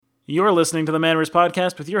You're listening to the Manners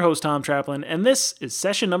Podcast with your host, Tom Traplin, and this is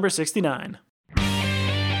session number 69.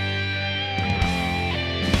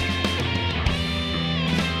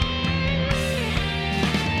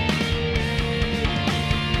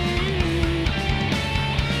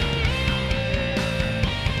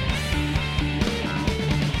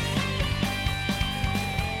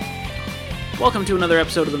 Welcome to another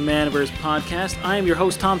episode of the Manners Podcast. I am your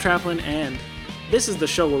host, Tom Traplin, and this is the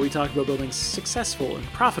show where we talk about building successful and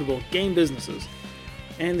profitable game businesses.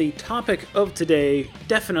 And the topic of today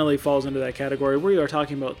definitely falls into that category. We are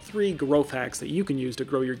talking about 3 growth hacks that you can use to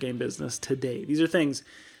grow your game business today. These are things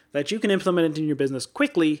that you can implement in your business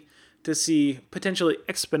quickly to see potentially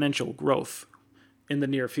exponential growth in the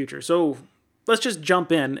near future. So let's just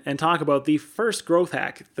jump in and talk about the first growth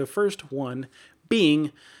hack. The first one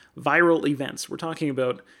being viral events. We're talking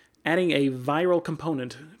about adding a viral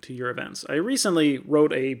component to your events. I recently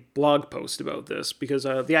wrote a blog post about this because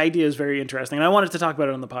the idea is very interesting, and I wanted to talk about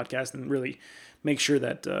it on the podcast and really make sure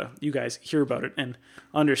that you guys hear about it and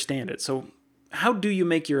understand it. So how do you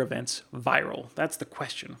make your events viral? That's the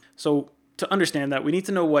question. So to understand that, we need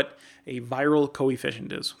to know what a viral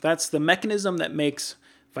coefficient is. That's the mechanism that makes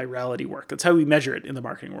virality work. That's how we measure it in the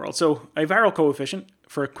marketing world. So a viral coefficient,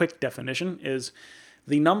 for a quick definition, is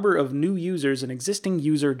the number of new users an existing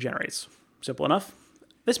user generates. Simple enough.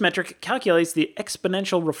 This metric calculates the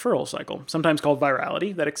exponential referral cycle, sometimes called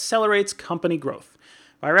virality, that accelerates company growth.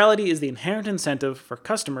 Virality is the inherent incentive for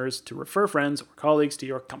customers to refer friends or colleagues to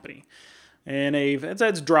your company. And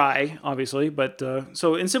it's dry, obviously, but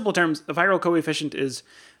so in simple terms, the viral coefficient is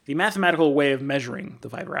the mathematical way of measuring the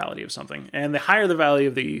virality of something. And the higher the value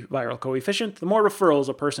of the viral coefficient, the more referrals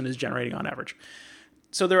a person is generating on average.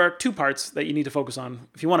 So there are 2 parts that you need to focus on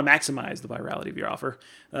if you want to maximize the virality of your offer.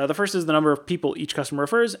 The first is the number of people each customer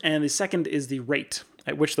refers, and the second is the rate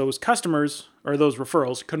at which those customers or those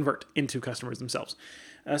referrals convert into customers themselves.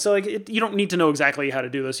 You don't need to know exactly how to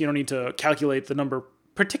do this. You don't need to calculate the number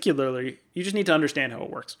particularly. You just need to understand how it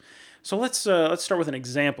works. So let's start with an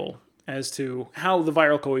example as to how the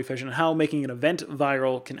viral coefficient, how making an event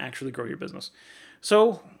viral can actually grow your business.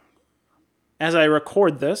 So as I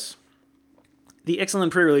record this, the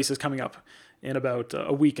Excellent pre-release is coming up in about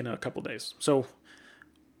a week and a couple days. So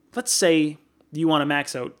let's say you want to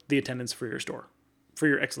max out the attendance for your store, for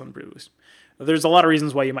your Excellent pre-release. There's a lot of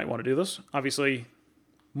reasons why you might want to do this. Obviously,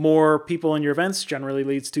 more people in your events generally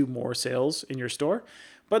leads to more sales in your store.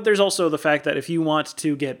 But there's also the fact that if you want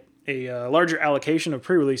to get a larger allocation of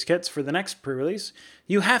pre-release kits for the next pre-release,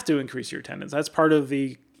 you have to increase your attendance. That's part of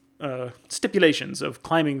the stipulations of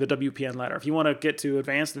climbing the WPN ladder. If you want to get to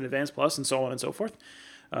Advanced and Advanced Plus and so on and so forth,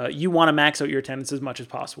 you want to max out your attendance as much as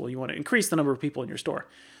possible. You want to increase the number of people in your store.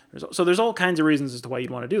 So there's all kinds of reasons as to why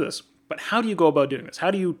you'd want to do this. But how do you go about doing this?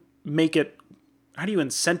 How do you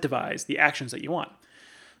incentivize the actions that you want?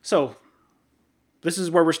 So this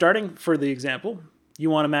is where we're starting for the example.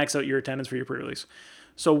 You want to max out your attendance for your pre-release.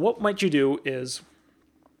 So what might you do is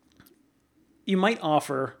you might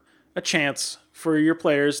offer a chance for your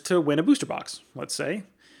players to win a booster box. Let's say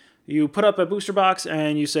you put up a booster box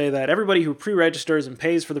and you say that everybody who pre-registers and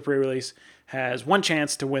pays for the pre-release has 1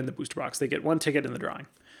 chance to win the booster box. They get 1 ticket in the drawing.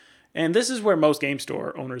 And this is where most game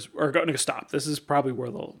store owners are going to stop. This is probably where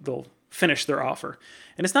they'll finish their offer.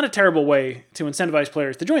 And it's not a terrible way to incentivize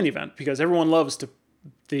players to join the event because everyone loves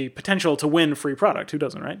the potential to win free product. Who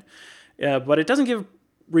doesn't, right? But it doesn't give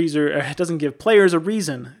players a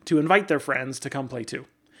reason to invite their friends to come play too.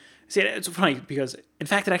 See, it's funny because, in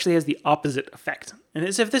fact, it actually has the opposite effect. And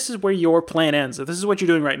as if this is where your plan ends, if this is what you're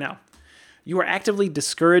doing right now, you are actively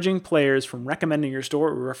discouraging players from recommending your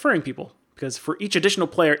store or referring people. Because for each additional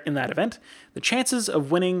player in that event, the chances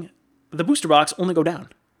of winning the booster box only go down.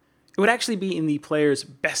 It would actually be in the player's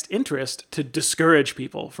best interest to discourage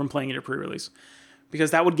people from playing in your pre-release.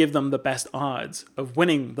 Because that would give them the best odds of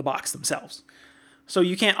winning the box themselves. So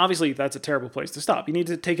you can't, obviously, that's a terrible place to stop. You need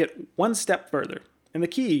to take it 1 step further. And the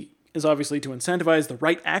key is obviously to incentivize the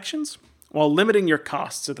right actions while limiting your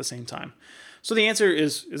costs at the same time. So the answer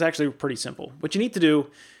is actually pretty simple. What you need to do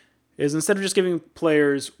is instead of just giving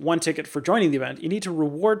players 1 ticket for joining the event, you need to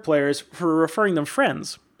reward players for referring them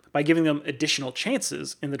friends by giving them additional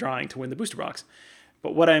chances in the drawing to win the booster box.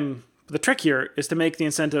 But the trick here is to make the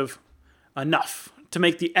incentive enough, to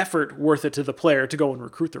make the effort worth it to the player to go and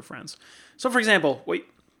recruit their friends. So for example,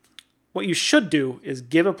 what you should do is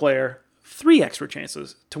give a player 3 extra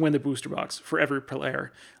chances to win the booster box for every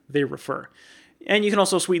player they refer. And you can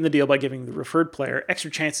also sweeten the deal by giving the referred player extra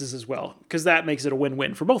chances as well, because that makes it a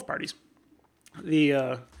win-win for both parties.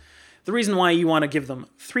 The reason why you want to give them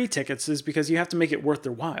 3 tickets is because you have to make it worth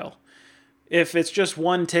their while. If it's just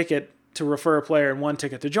 1 ticket to refer a player and 1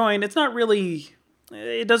 ticket to join, it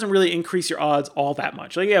doesn't really increase your odds all that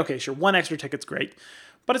much. Like, yeah, okay, sure, 1 extra ticket's great,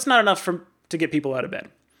 but it's not enough to get people out of bed.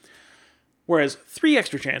 Whereas 3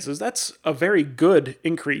 extra chances, that's a very good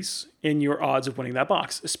increase in your odds of winning that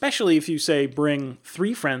box, especially if you say bring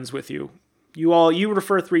 3 friends with you. You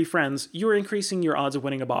refer 3 friends, you're increasing your odds of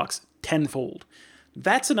winning a box tenfold.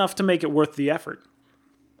 That's enough to make it worth the effort.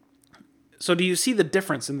 So do you see the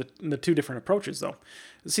difference in the 2 different approaches, though?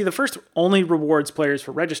 See, the first only rewards players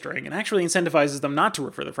for registering and actually incentivizes them not to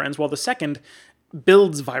refer their friends, while the second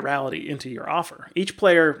builds virality into your offer. Each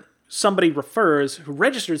player somebody refers who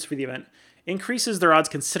registers for the event increases their odds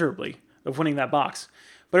considerably of winning that box.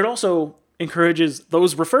 But it also encourages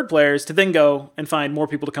those referred players to then go and find more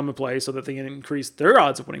people to come and play so that they can increase their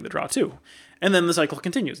odds of winning the draw too. And then the cycle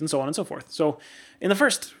continues, and so on and so forth. So in the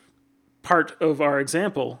first part of our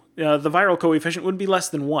example, the viral coefficient would be less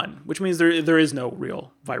than 1, which means there is no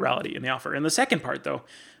real virality in the offer. In the second part, though,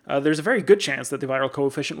 there's a very good chance that the viral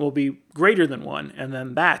coefficient will be greater than 1, and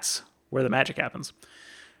then that's where the magic happens.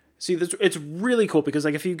 See, it's really cool because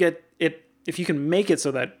like if you can make it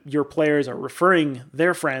so that your players are referring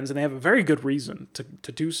their friends and they have a very good reason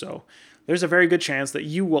to do so, there's a very good chance that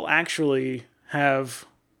you will actually have,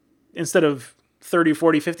 instead of 30,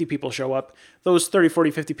 40, 50 people show up, those 30, 40,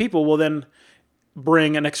 50 people will then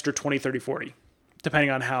bring an extra 20, 30, 40, depending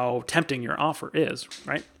on how tempting your offer is,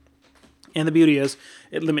 right? And the beauty is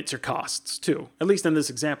it limits your costs too, at least in this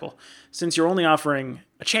example. Since you're only offering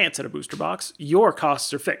a chance at a booster box, your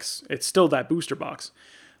costs are fixed. It's still that booster box.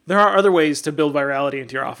 There are other ways to build virality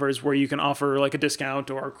into your offers where you can offer like a discount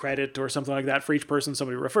or credit or something like that for each person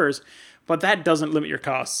somebody refers, but that doesn't limit your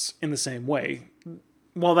costs in the same way.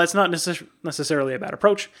 While that's not necessarily a bad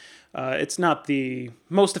approach, it's not the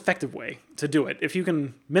most effective way to do it. If you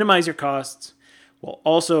can minimize your costs while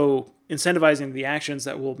also incentivizing the actions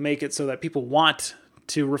that will make it so that people want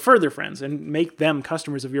to refer their friends and make them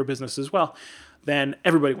customers of your business as well, then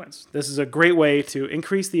everybody wins. This is a great way to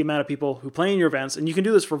increase the amount of people who play in your events, and you can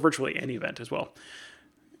do this for virtually any event as well.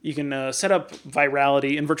 You can set up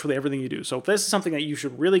virality in virtually everything you do. So this is something that you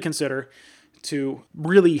should really consider to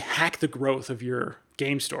really hack the growth of your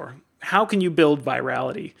game store. How can you build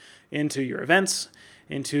virality into your events,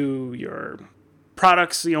 into your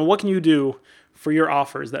products? What can you do for your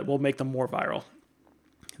offers that will make them more viral?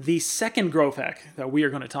 The second growth hack that we are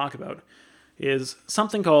going to talk about is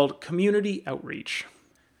something called community outreach.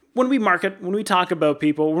 When we talk about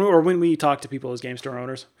people, or when we talk to people as game store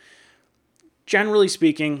owners, generally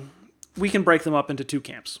speaking, we can break them up into 2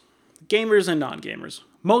 camps, gamers and non-gamers.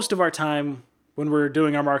 Most of our time when we're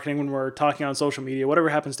doing our marketing, when we're talking on social media, whatever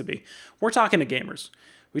it happens to be, we're talking to gamers.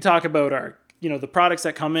 We talk about our, the products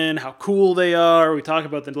that come in, how cool they are. We talk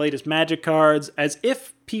about the latest Magic cards as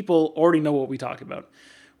if people already know what we talk about.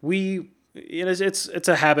 It's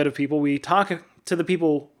a habit of people. We talk to the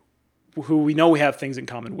people who we know we have things in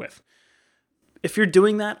common with. If you're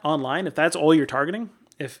doing that online, if that's all you're targeting,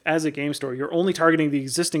 if as a game store you're only targeting the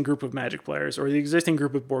existing group of Magic players or the existing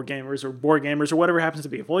group of board gamers or whatever it happens to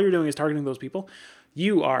be, if all you're doing is targeting those people,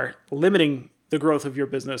 you are limiting the growth of your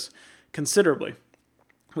business considerably.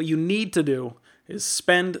 What you need to do is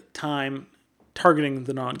spend time targeting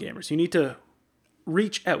the non-gamers. You need to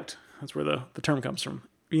reach out. That's where the term comes from.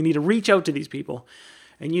 You need to reach out to these people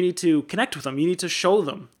and you need to connect with them. You need to show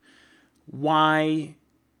them why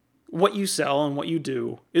what you sell and what you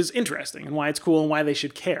do is interesting and why it's cool and why they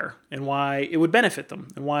should care and why it would benefit them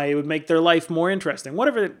and why it would make their life more interesting.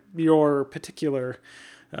 Whatever your particular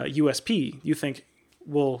USP you think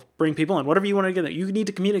will bring people in, whatever you want to get at, you need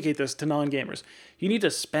to communicate this to non-gamers. You need to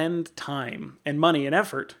spend time and money and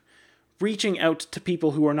effort reaching out to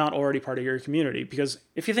people who are not already part of your community. Because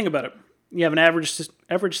if you think about it, you have an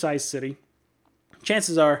average size city.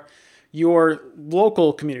 Chances are your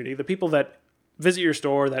local community, the people that visit your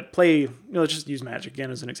store, that play, let's just use Magic again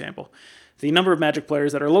as an example. The number of Magic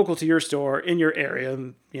players that are local to your store in your area,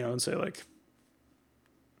 and say like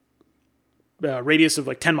radius of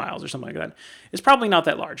like 10 miles or something like that, is probably not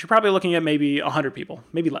that large. You're probably looking at maybe 100 people,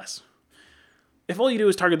 maybe less. If all you do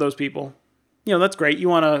is target those people, that's great. You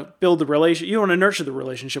want to build you want to nurture the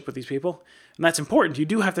relationship with these people, and that's important. You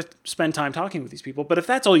do have to spend time talking with these people, but if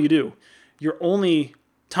that's all you do, you're only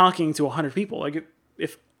talking to 100 people. Like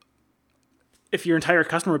if your entire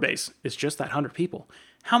customer base is just that 100 people,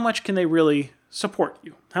 how much can they really support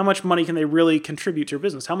you? How much money can they really contribute to your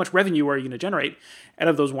business? How much revenue are you going to generate out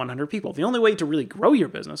of those 100 people? The only way to really grow your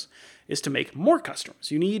business is to make more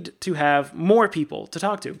customers. You need to have more people to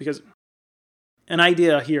talk to, because an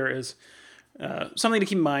idea here is something to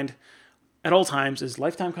keep in mind at all times is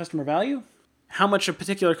lifetime customer value, how much a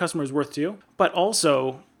particular customer is worth to you, but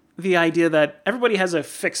also the idea that everybody has a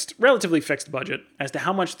relatively fixed budget as to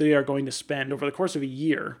how much they are going to spend over the course of a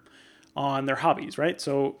year on their hobbies, right?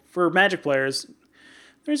 So for Magic players,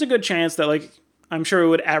 there's a good chance that, like, I'm sure it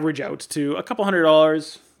would average out to a couple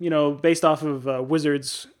 $100, based off of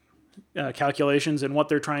Wizards calculations and what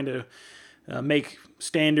they're trying to make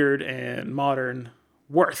standard and modern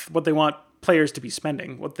worth, what they want players to be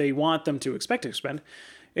spending, what they want them to expect to spend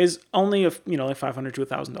is only like $500 to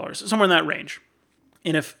 $1,000, somewhere in that range.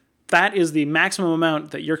 And if that is the maximum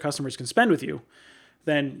amount that your customers can spend with you,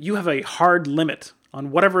 then you have a hard limit on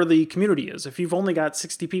whatever the community is. If you've only got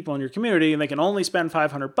 60 people in your community and they can only spend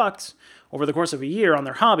 $500 over the course of a year on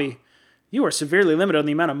their hobby, you are severely limited on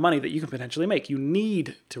the amount of money that you can potentially make. You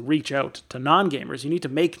need to reach out to non-gamers. You need to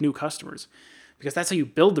make new customers, because that's how you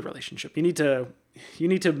build the relationship. You need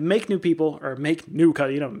to make new people, or make new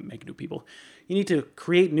people. You need to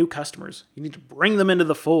create new customers. You need to bring them into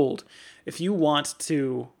the fold if you want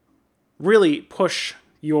to really push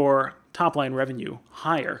your top line revenue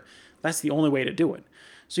higher. That's the only way to do it.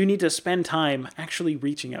 So you need to spend time actually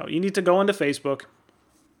reaching out. You need to go into Facebook,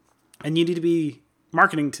 and you need to be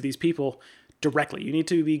marketing to these people directly. You need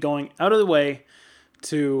to be going out of the way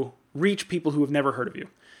to reach people who have never heard of you.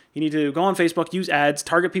 You need to go on Facebook, use ads,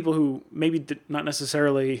 target people who maybe not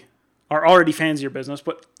necessarily are already fans of your business,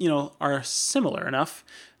 but are similar enough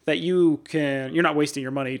that you're not wasting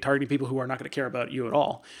your money targeting people who are not going to care about you at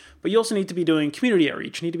all. But you also need to be doing community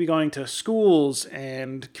outreach. You need to be going to schools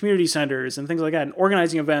and community centers and things like that, and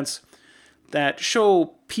organizing events that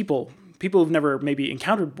show people who've never maybe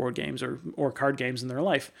encountered board games or card games in their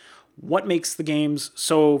life, what makes the games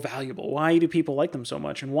so valuable? Why do people like them so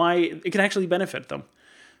much? And why it can actually benefit them.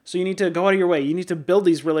 So you need to go out of your way. You need to build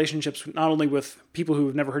these relationships not only with people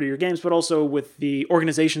who've never heard of your games, but also with the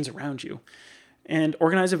organizations around you. And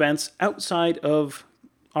organize events outside of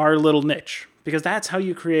our little niche, because that's how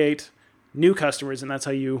you create new customers, and that's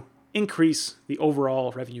how you increase the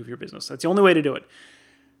overall revenue of your business. That's the only way to do it.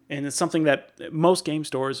 And it's something that most game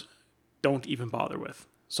stores don't even bother with.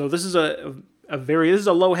 So this is a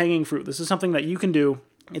low-hanging fruit. This is something that you can do.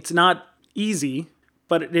 It's not easy,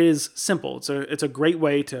 but it is simple. It's a great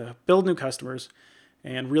way to build new customers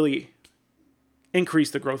and really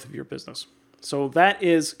increase the growth of your business. So that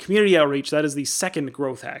is community outreach. That is the second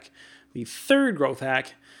growth hack. The third growth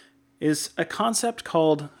hack is a concept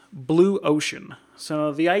called blue ocean.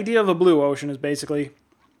 So the idea of a blue ocean is basically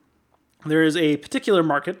there is a particular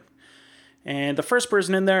market, and the first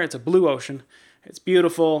person in there, it's a blue ocean. It's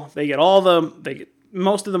beautiful. They get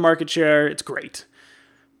most of the market share. It's great.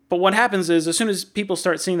 But what happens is, as soon as people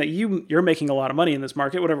start seeing that you're making a lot of money in this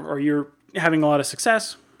market, or you're having a lot of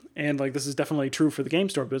success, and like this is definitely true for the game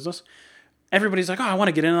store business, everybody's like, oh, I want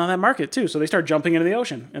to get in on that market too. So they start jumping into the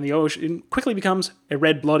ocean, and the ocean quickly becomes a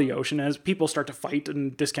red, bloody ocean as people start to fight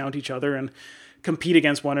and discount each other and compete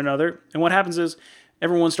against one another. And what happens is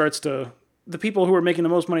the people who are making the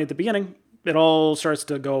most money at the beginning, it all starts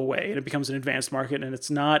to go away, and it becomes an advanced market, and it's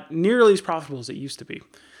not nearly as profitable as it used to be.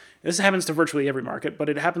 This happens to virtually every market, but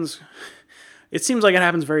it seems like it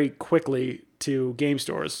happens very quickly to game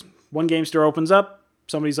stores. One game store opens up,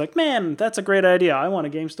 somebody's like, man, that's a great idea. I want a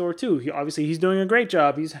game store too. He's doing a great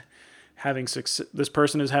job. This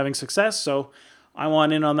person is having success, so I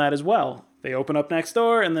want in on that as well. They open up next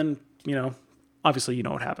door, and then, obviously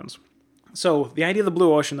what happens. So the idea of the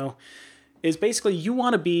blue ocean, though, is basically you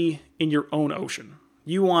want to be in your own ocean.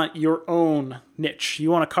 You want your own niche. You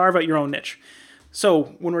want to carve out your own niche.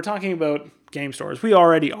 So when we're talking about game stores, we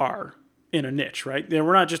already are in a niche, right?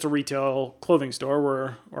 We're not just a retail clothing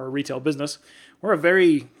store or a retail business. We're a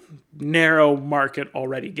very narrow market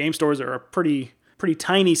already. Game stores are a pretty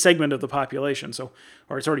tiny segment of the population.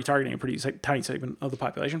 Or it's already targeting a pretty tiny segment of the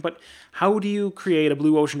population. But how do you create a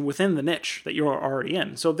blue ocean within the niche that you're already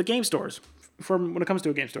in? So the game stores, when it comes to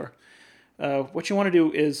a game store, what you want to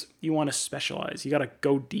do is you want to specialize. You got to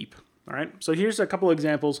go deep. All right. So here's a couple of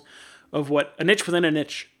examples of what a niche within a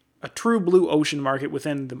niche, a true blue ocean market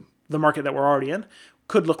within the market that we're already in,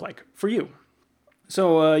 could look like for you.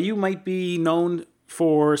 So you might be known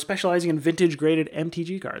for specializing in vintage graded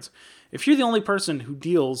MTG cards. If you're the only person who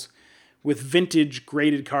deals with vintage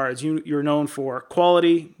graded cards, you're known for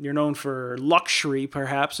quality. You're known for luxury,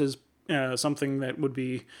 perhaps, as something that would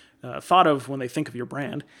be thought of when they think of your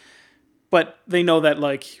brand. But they know that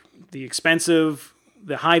like the expensive,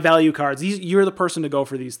 the high value cards, you're the person to go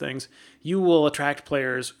for these things. You will attract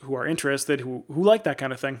players who are interested, who like that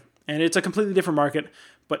kind of thing. And it's a completely different market,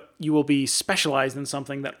 but you will be specialized in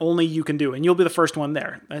something that only you can do, and you'll be the first one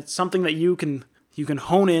there. That's something that you can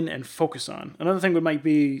hone in and focus on. Another thing might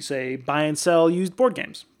be, say, buy and sell used board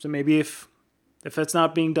games. So maybe if If that's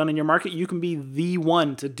not being done in your market, you can be the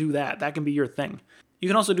one to do that. That can be your thing. You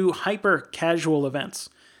can also do hyper casual events.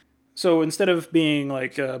 So instead of being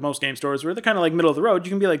like most game stores where they're kind of like middle of the road, you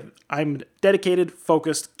can be like, I'm dedicated,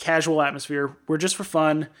 focused, casual atmosphere. We're just for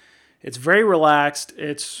fun. It's very relaxed.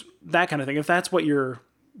 It's that kind of thing. If that's what your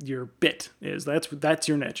bit is, that's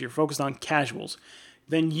your niche. You're focused on casuals.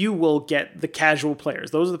 Then you will get the casual players.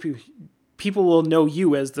 Those are the people will know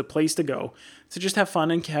you as the place to go to just have fun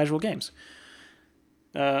and casual games.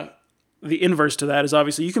 The inverse to that is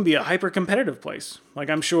obviously you can be a hyper-competitive place. Like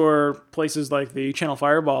I'm sure places like the Channel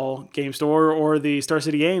Fireball game store or the Star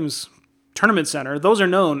City Games Tournament Center, those are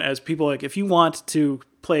known as people like if you want to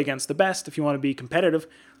play against the best, if you want to be competitive,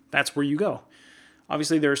 that's where you go.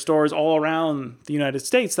 Obviously there are stores all around the United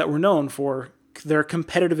States that were known for their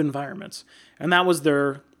competitive environments. And that was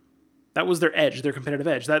their edge, their competitive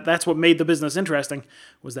edge. That's what made the business interesting,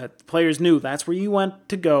 was that the players knew that's where you went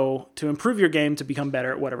to go to improve your game to become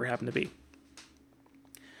better at whatever happened to be.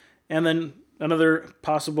 And then another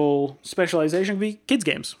possible specialization could be kids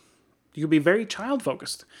games. You could be very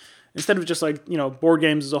child-focused. Instead of just like, board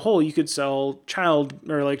games as a whole, you could sell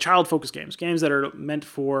child-focused games that are meant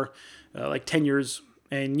for like 10 years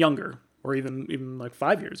and younger, or even like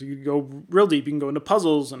 5 years. You could go real deep. You can go into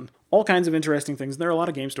puzzles and all kinds of interesting things. There are a lot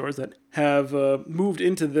of game stores that have moved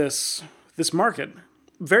into this market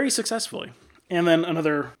very successfully. And then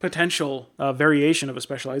another potential variation of a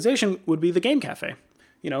specialization would be the game cafe.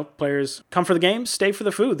 Players come for the games, stay for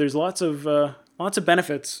the food. There's lots of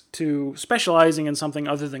benefits to specializing in something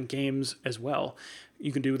other than games as well.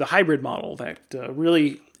 You can do the hybrid model that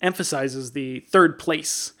really emphasizes the third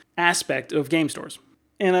place aspect of game stores.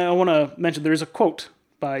 And I want to mention there's a quote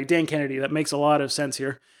by Dan Kennedy that makes a lot of sense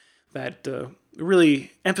here that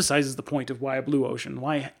really emphasizes the point of why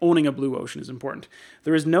owning a blue ocean is important.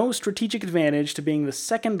 There is no strategic advantage to being the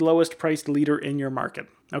second lowest priced leader in your market.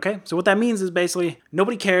 Okay? So what that means is basically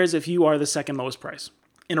nobody cares if you are the second lowest price.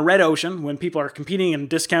 In a red ocean, when people are competing and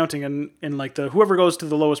discounting and like whoever goes to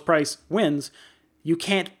the lowest price wins, you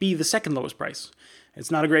can't be the second lowest price.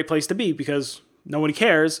 It's not a great place to be because nobody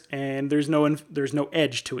cares, and there's no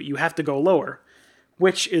edge to it. You have to go lower,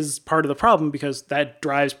 which is part of the problem because that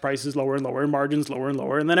drives prices lower and lower, and margins lower and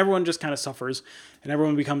lower, and then everyone just kind of suffers, and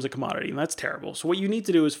everyone becomes a commodity, and that's terrible. So what you need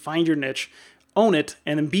to do is find your niche, own it,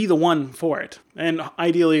 and then be the one for it. And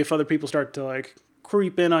ideally, if other people start to like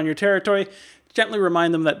creep in on your territory, gently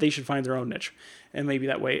remind them that they should find their own niche, and maybe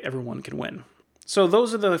that way everyone can win. So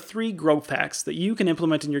those are the 3 growth hacks that you can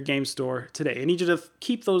implement in your game store today. I need you to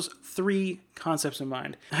keep those 3 concepts in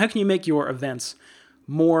mind. How can you make your events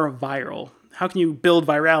more viral? How can you build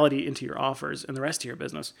virality into your offers and the rest of your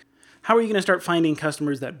business? How are you going to start finding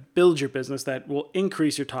customers that build your business, that will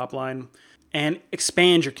increase your top line and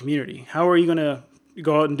expand your community? How are you going to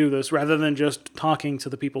go out and do this rather than just talking to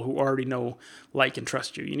the people who already know, like, and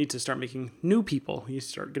trust you? You need to start making new people. You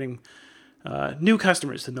start getting new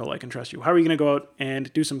customers to know, like, and trust you. How are you going to go out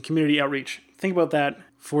and do some community outreach? Think about that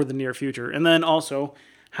for the near future. And then also,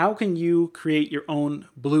 how can you create your own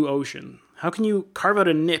blue ocean? How can you carve out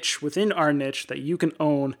a niche within our niche that you can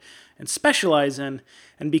own and specialize in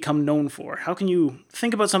and become known for? How can you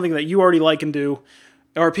think about something that you already like and do,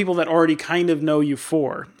 or people that already kind of know you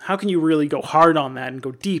for? How can you really go hard on that and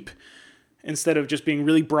go deep instead of just being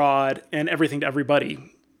really broad and everything to everybody?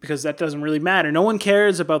 Because that doesn't really matter. No one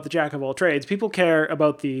cares about the jack of all trades. People care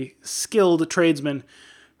about the skilled tradesman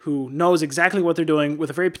who knows exactly what they're doing with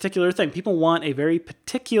a very particular thing. People want a very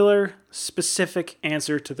particular, specific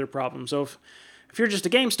answer to their problem. So if you're just a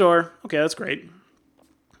game store, okay, that's great.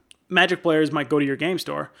 Magic players might go to your game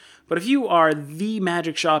store. But if you are the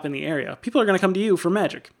magic shop in the area, people are going to come to you for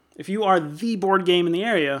magic. If you are the board game in the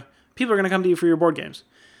area, people are going to come to you for your board games.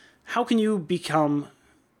 How can you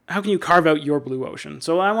carve out your blue ocean?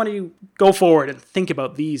 So I want you to go forward and think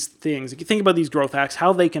about these things. Think about these growth hacks,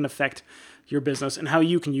 how they can affect your business and how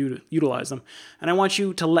you can utilize them. And I want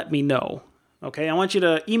you to let me know. Okay, I want you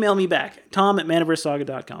to email me back,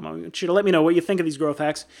 tom@manaversesaga.com. I want you to let me know what you think of these growth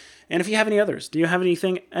hacks. And if you have any others, do you have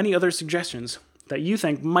any other suggestions that you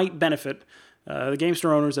think might benefit the game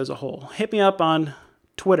store owners as a whole? Hit me up on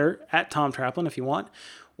Twitter @TomTraplin if you want,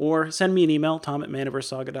 or send me an email,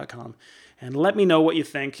 tom@manaversesaga.com. And let me know what you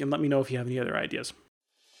think, and let me know if you have any other ideas.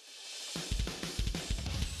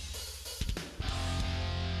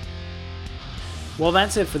 Well,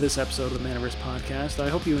 that's it for this episode of the Manaverse Podcast. I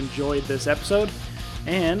hope you enjoyed this episode.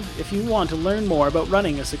 And if you want to learn more about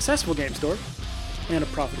running a successful game store and a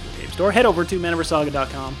profitable game store, head over to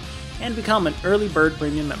manaversesaga.com and become an early bird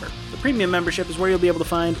premium member. The premium membership is where you'll be able to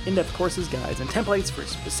find in-depth courses, guides, and templates for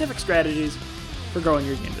specific strategies for growing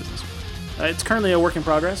your game business. It's currently a work in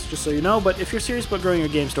progress, just so you know, but if you're serious about growing your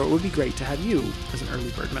game store, it would be great to have you as an early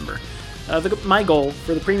bird member. My goal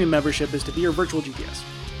for the premium membership is to be your virtual GPS.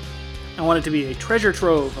 I want it to be a treasure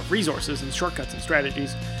trove of resources and shortcuts and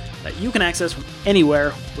strategies that you can access from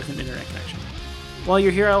anywhere with an internet connection. While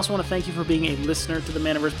you're here, I also want to thank you for being a listener to the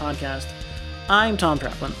Manaverse podcast. I'm Tom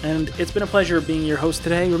Traplin, and it's been a pleasure being your host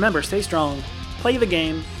today. Remember, stay strong, play the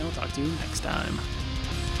game, and I'll talk to you next time.